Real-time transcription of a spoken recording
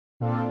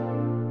With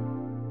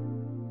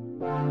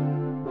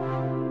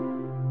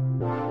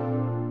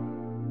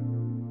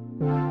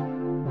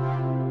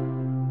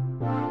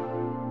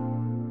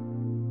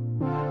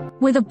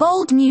a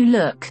bold new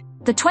look,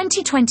 the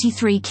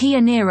 2023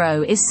 Kia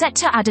Niro is set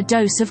to add a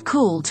dose of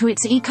cool to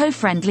its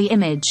eco-friendly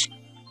image.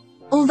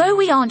 Although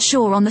we aren't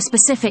sure on the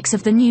specifics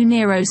of the new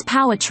Niro's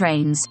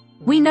powertrains,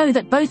 we know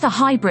that both a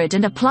hybrid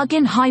and a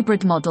plug-in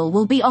hybrid model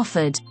will be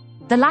offered.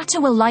 The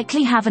latter will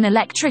likely have an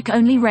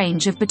electric-only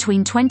range of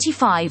between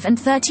 25 and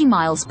 30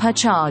 miles per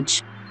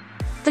charge.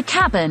 The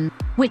cabin,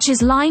 which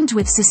is lined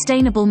with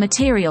sustainable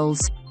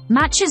materials,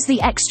 matches the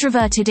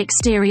extroverted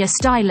exterior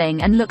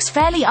styling and looks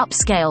fairly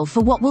upscale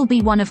for what will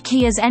be one of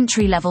Kia's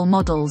entry-level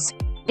models.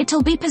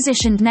 It'll be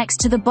positioned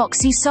next to the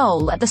boxy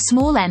Soul at the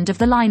small end of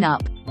the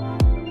lineup.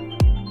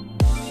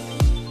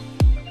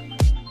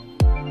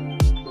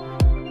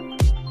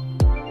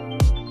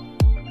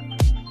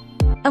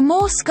 A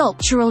more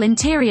sculptural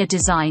interior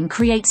design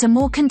creates a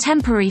more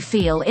contemporary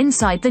feel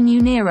inside the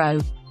new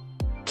Niro.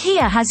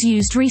 Kia has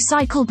used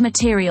recycled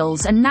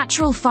materials and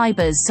natural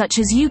fibers such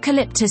as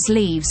eucalyptus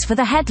leaves for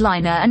the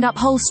headliner and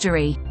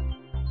upholstery.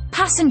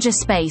 Passenger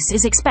space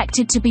is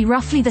expected to be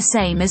roughly the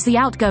same as the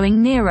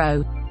outgoing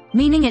Niro,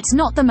 meaning it's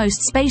not the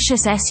most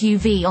spacious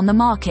SUV on the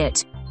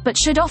market, but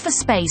should offer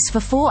space for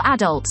 4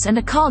 adults and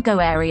a cargo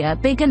area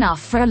big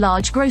enough for a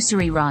large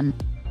grocery run.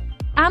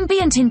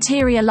 Ambient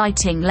interior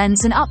lighting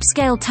lends an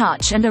upscale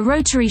touch, and a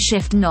rotary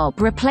shift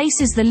knob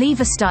replaces the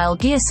lever-style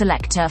gear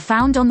selector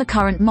found on the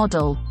current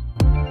model.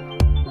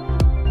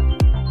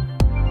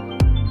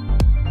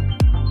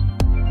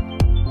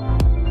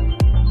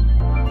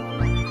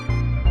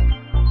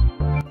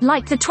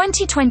 Like the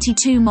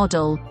 2022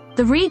 model,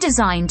 the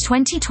redesigned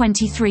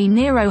 2023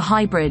 Niro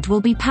Hybrid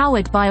will be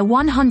powered by a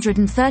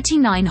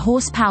 139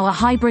 horsepower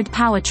hybrid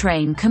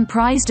powertrain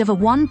comprised of a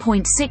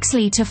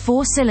 1.6-litre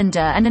 4-cylinder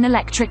and an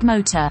electric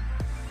motor.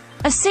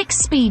 A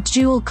 6-speed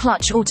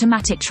dual-clutch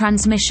automatic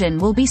transmission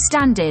will be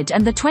standard,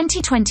 and the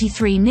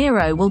 2023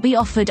 Niro will be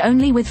offered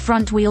only with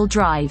front-wheel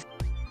drive.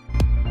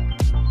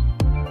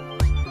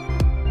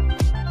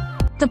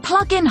 The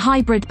plug-in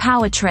hybrid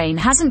powertrain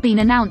hasn't been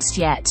announced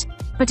yet,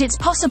 but it's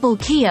possible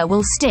Kia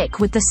will stick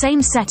with the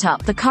same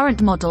setup the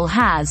current model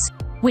has,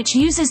 which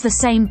uses the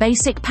same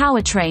basic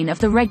powertrain of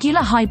the regular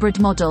hybrid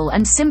model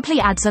and simply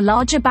adds a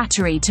larger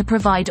battery to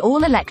provide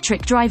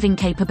all-electric driving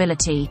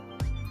capability.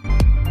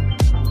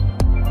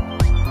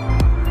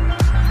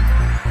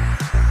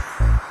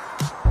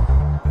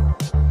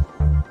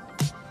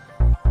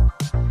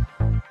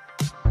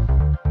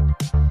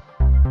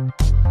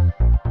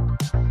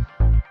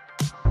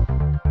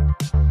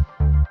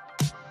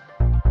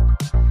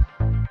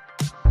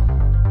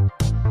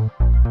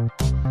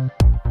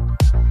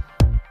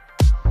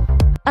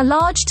 A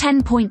large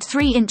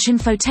 10.3-inch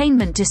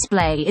infotainment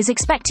display is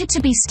expected to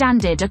be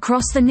standard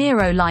across the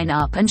Niro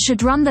lineup and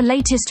should run the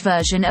latest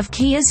version of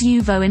Kia's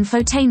Uvo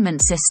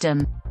infotainment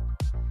system.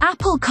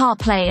 Apple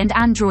CarPlay and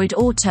Android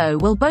Auto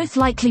will both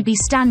likely be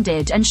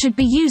standard and should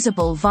be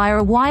usable via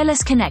a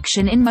wireless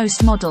connection in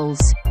most models.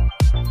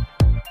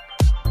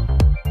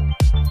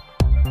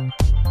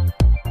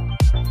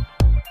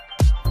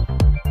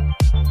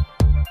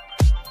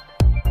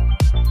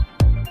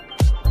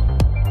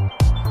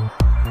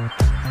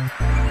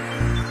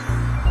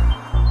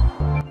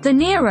 The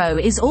Niro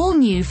is all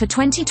new for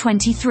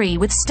 2023,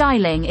 with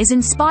styling is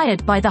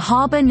inspired by the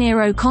Harbour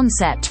Niro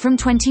concept from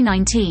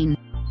 2019.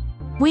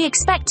 We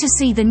expect to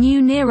see the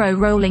new Niro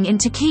rolling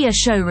into Kia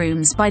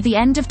showrooms by the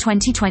end of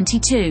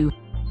 2022.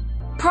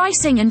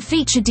 Pricing and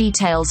feature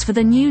details for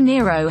the new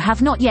Niro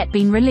have not yet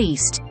been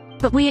released,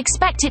 but we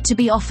expect it to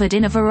be offered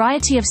in a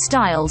variety of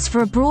styles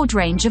for a broad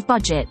range of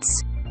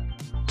budgets.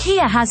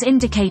 Kia has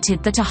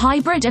indicated that a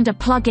hybrid and a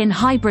plug-in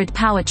hybrid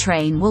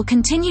powertrain will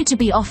continue to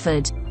be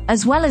offered,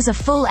 as well as a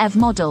full EV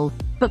model,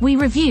 but we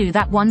review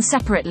that one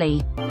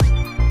separately.